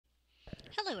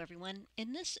Hello everyone.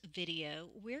 In this video,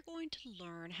 we're going to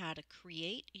learn how to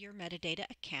create your Medidata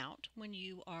account when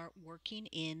you are working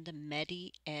in the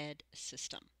MediED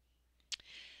system.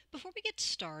 Before we get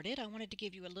started, I wanted to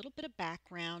give you a little bit of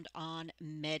background on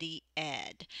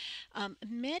MediED.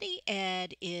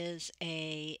 MediED is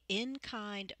a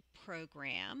in-kind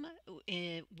program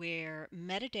where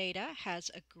Medidata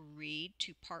has agreed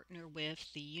to partner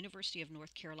with the University of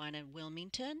North Carolina in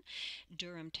Wilmington,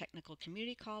 Durham Technical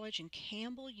Community College, and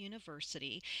Campbell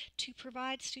University to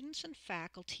provide students and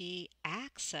faculty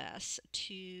access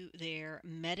to their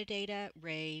Medidata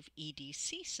Rave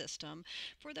EDC system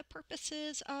for the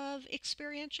purposes of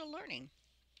experiential learning.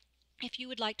 If you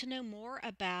would like to know more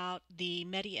about the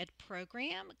MediED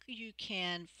program, you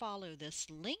can follow this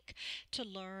link to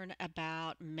learn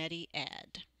about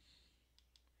MediED.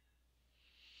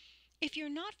 If you're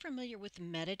not familiar with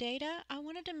Medidata, I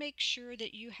wanted to make sure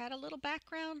that you had a little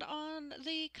background on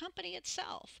the company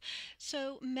itself.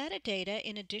 So Medidata,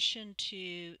 in addition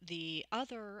to the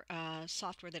other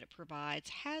software that it provides,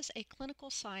 has a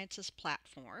clinical sciences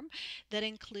platform that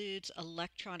includes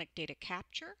electronic data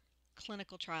capture,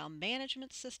 clinical trial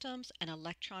management systems, and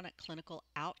electronic clinical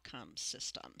outcomes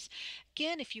systems.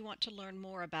 Again, if you want to learn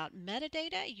more about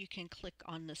Medidata, you can click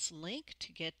on this link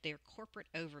to get their corporate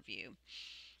overview.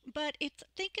 But I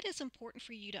think it is important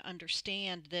for you to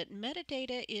understand that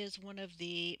Medidata is one of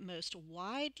the most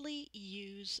widely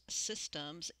used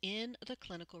systems in the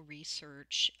clinical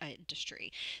research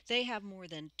industry. They have more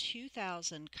than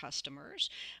 2,000 customers.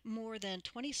 More than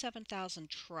 27,000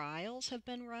 trials have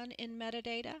been run in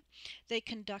Medidata. They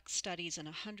conduct studies in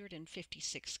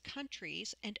 156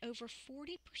 countries, and over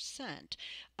 40%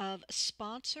 of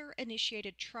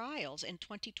sponsor-initiated trials in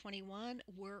 2021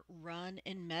 were run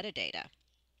in Medidata.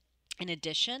 In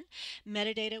addition,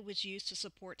 Medidata was used to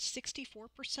support 64%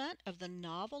 of the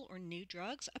novel or new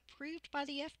drugs approved by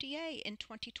the FDA in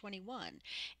 2021,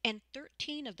 and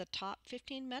 13 of the top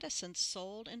 15 medicines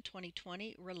sold in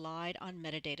 2020 relied on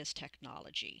Medidata's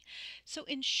technology. So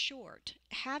in short,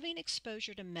 having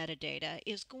exposure to Medidata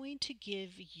is going to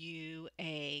give you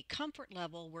a comfort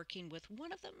level working with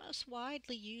one of the most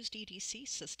widely used EDC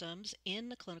systems in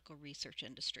the clinical research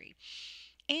industry.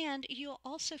 And you'll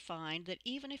also find that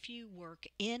even if you work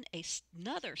in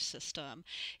another system,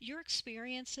 your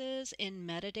experiences in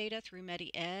Medidata through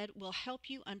MediED will help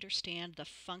you understand the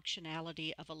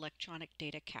functionality of electronic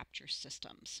data capture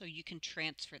systems, so you can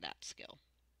transfer that skill.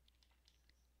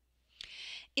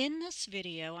 In this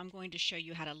video, I'm going to show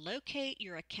you how to locate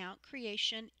your account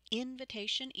creation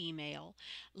invitation email,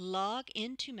 log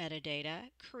into Medidata,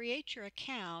 create your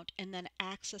account, and then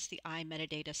access the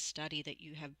iMedidata study that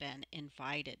you have been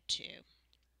invited to.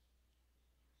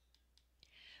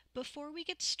 Before we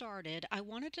get started, I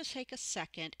wanted to take a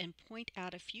second and point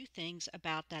out a few things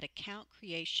about that account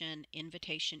creation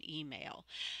invitation email.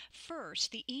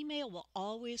 First, the email will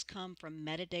always come from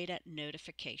Medidata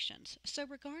notifications. So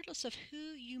regardless of who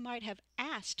you might have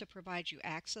asked to provide you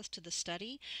access to the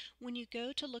study, when you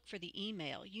go to look for the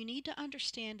email, you need to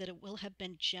understand that it will have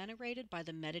been generated by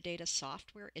the Medidata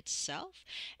software itself,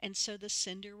 and so the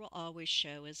sender will always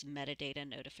show as Medidata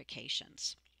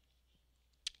notifications.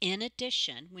 In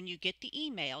addition, when you get the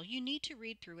email, you need to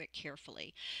read through it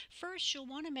carefully. First, you'll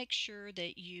want to make sure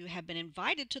that you have been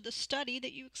invited to the study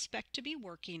that you expect to be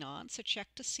working on, so check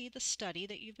to see the study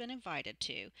that you've been invited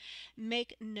to.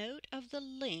 Make note of the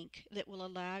link that will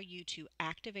allow you to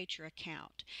activate your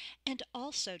account. And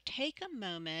also take a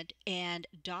moment and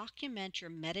document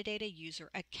your Medidata user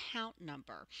account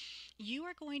number. You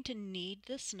are going to need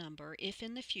this number if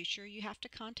in the future you have to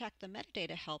contact the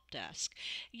Medidata help desk.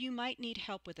 You might need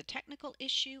help with a technical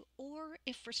issue, or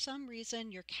if for some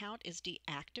reason your account is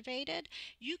deactivated,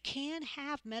 you can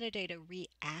have Medidata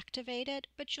reactivated,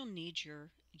 but you'll need your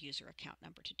user account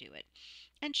number to do it.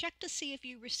 And check to see if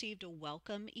you received a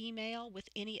welcome email with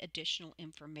any additional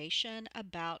information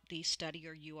about the study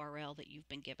or URL that you've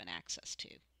been given access to.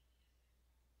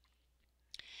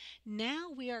 Now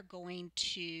we are going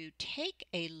to take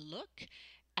a look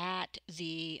at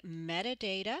the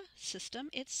Medidata system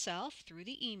itself through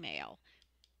the email.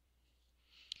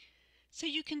 So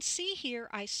you can see here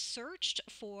I searched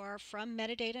for from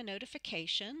Medidata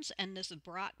notifications, and this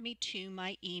brought me to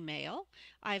my email.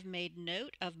 I've made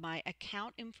note of my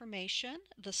account information,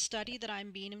 the study that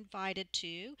I'm being invited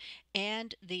to,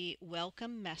 and the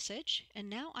welcome message. And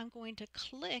now I'm going to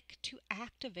click to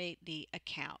activate the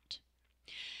account.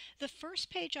 The first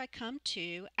page I come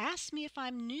to asks me if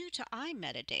I'm new to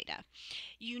iMedidata.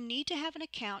 You need to have an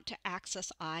account to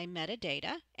access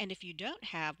iMedidata, and if you don't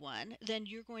have one, then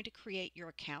you're going to create your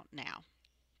account now.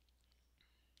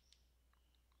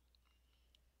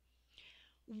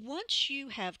 Once you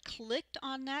have clicked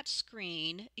on that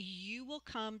screen, you will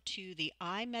come to the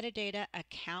iMedidata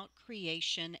account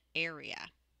creation area.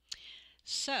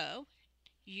 So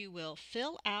you will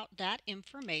fill out that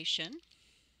information.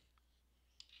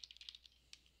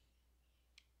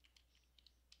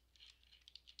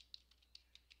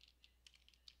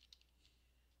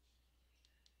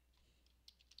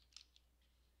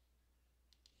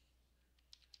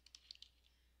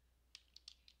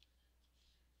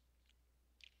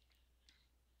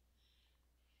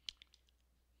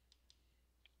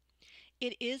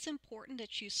 It is important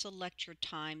that you select your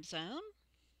time zone.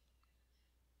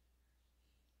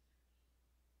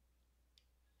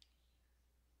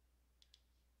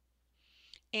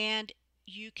 And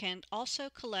you can also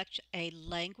collect a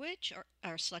language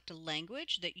or select a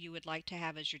language that you would like to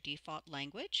have as your default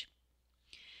language.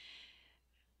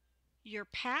 Your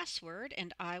password,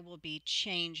 and I will be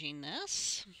changing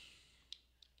this.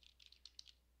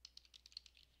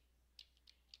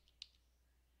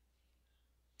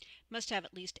 Must have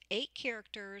at least 8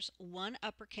 characters, 1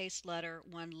 uppercase letter,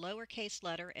 1 lowercase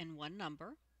letter, and 1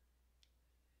 number.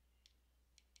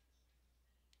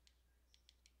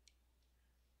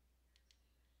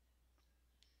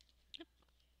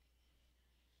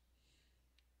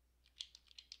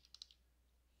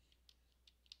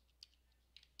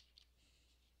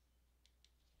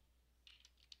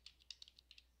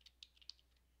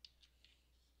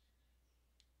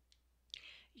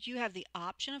 You have the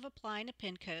option of applying a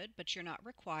PIN code, but you're not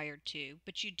required to.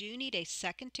 But you do need a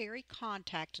secondary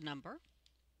contact number.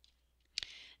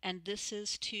 And this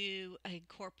is to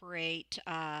incorporate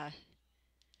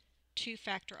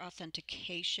two-factor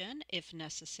authentication if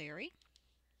necessary.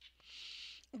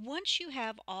 Once you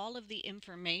have all of the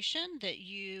information that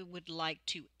you would like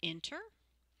to enter,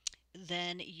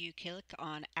 then you click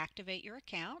on Activate Your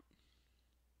Account.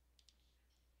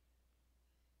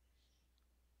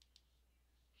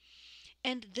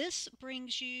 And this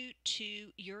brings you to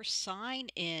your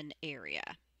sign-in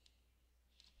area.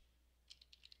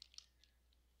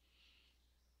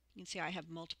 You can see I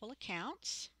have multiple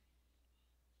accounts.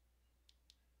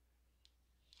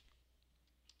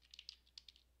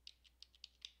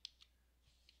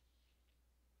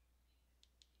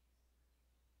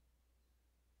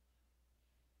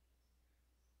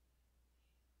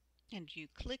 And you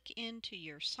click into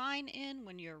your sign-in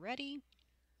when you're ready.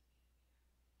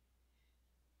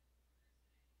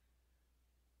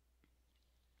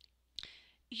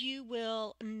 You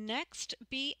will next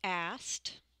be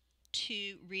asked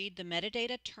to read the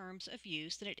metadata terms of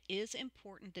use, and it is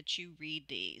important that you read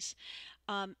these.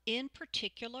 In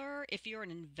particular, if you're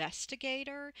an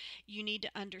investigator, you need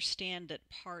to understand that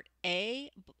Part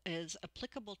A is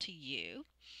applicable to you.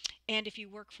 And if you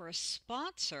work for a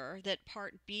sponsor, that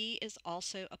Part B is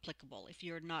also applicable. If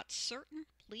you're not certain,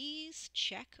 please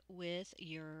check with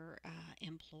your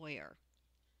employer.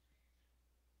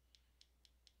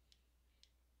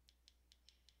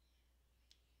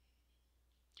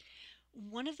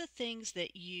 One of the things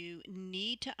that you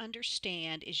need to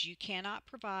understand is you cannot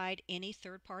provide any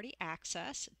third-party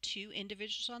access to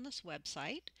individuals on this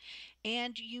website,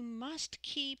 and you must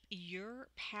keep your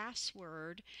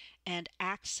password and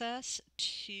access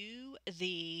to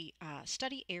the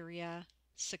study area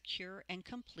secure and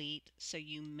complete, so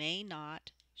you may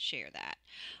not share that.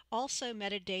 Also,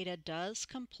 metadata does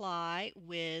comply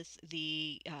with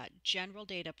the General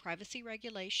Data Privacy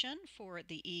Regulation for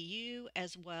the EU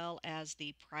as well as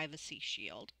the Privacy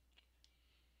Shield.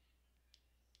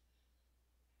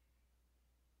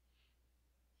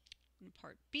 In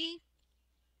Part B.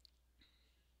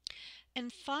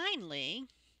 And finally,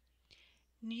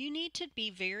 you need to be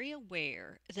very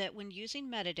aware that when using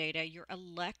metadata, your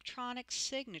electronic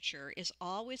signature is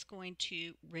always going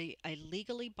to be a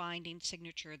legally binding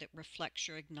signature that reflects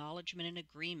your acknowledgement and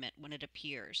agreement when it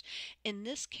appears. In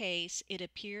this case, it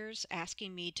appears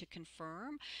asking me to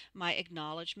confirm my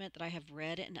acknowledgement that I have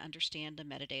read and understand the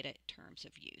metadata terms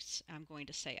of use. I'm going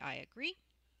to say I agree.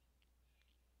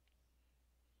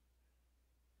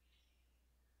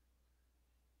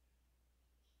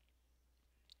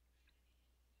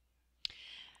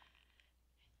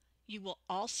 You will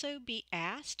also be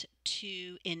asked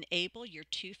to enable your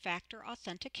two-factor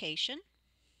authentication.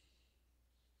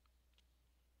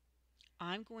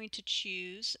 I'm going to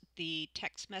choose the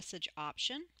text message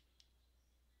option.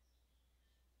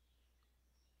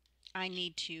 I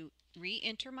need to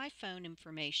re-enter my phone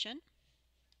information.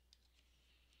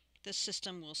 The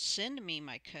system will send me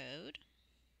my code.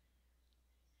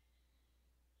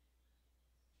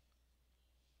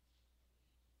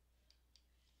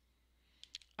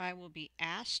 I will be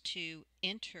asked to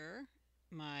enter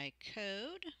my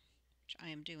code, which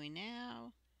I am doing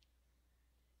now.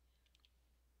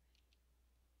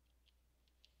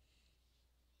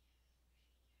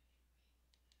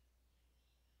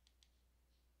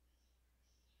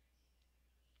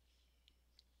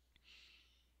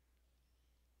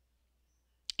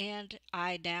 And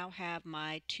I now have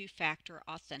my two-factor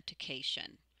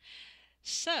authentication.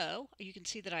 So you can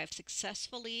see that I've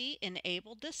successfully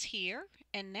enabled this here,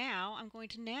 and now I'm going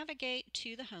to navigate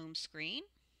to the home screen.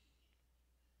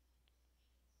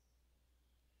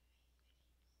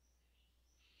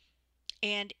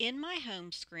 And in my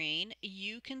home screen,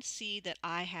 you can see that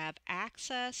I have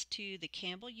access to the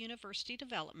Campbell University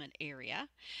Development Area,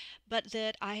 but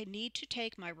that I need to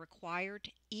take my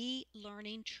required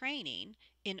e-learning training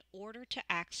in order to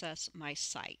access my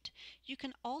site. You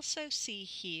can also see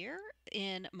here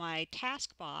in my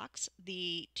task box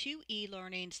the two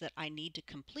e-learnings that I need to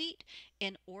complete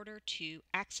in order to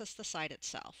access the site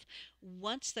itself.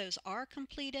 Once those are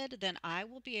completed, then I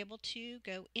will be able to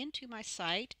go into my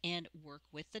site and work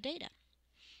with the data.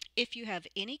 If you have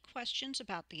any questions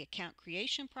about the account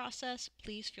creation process,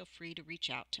 please feel free to reach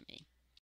out to me.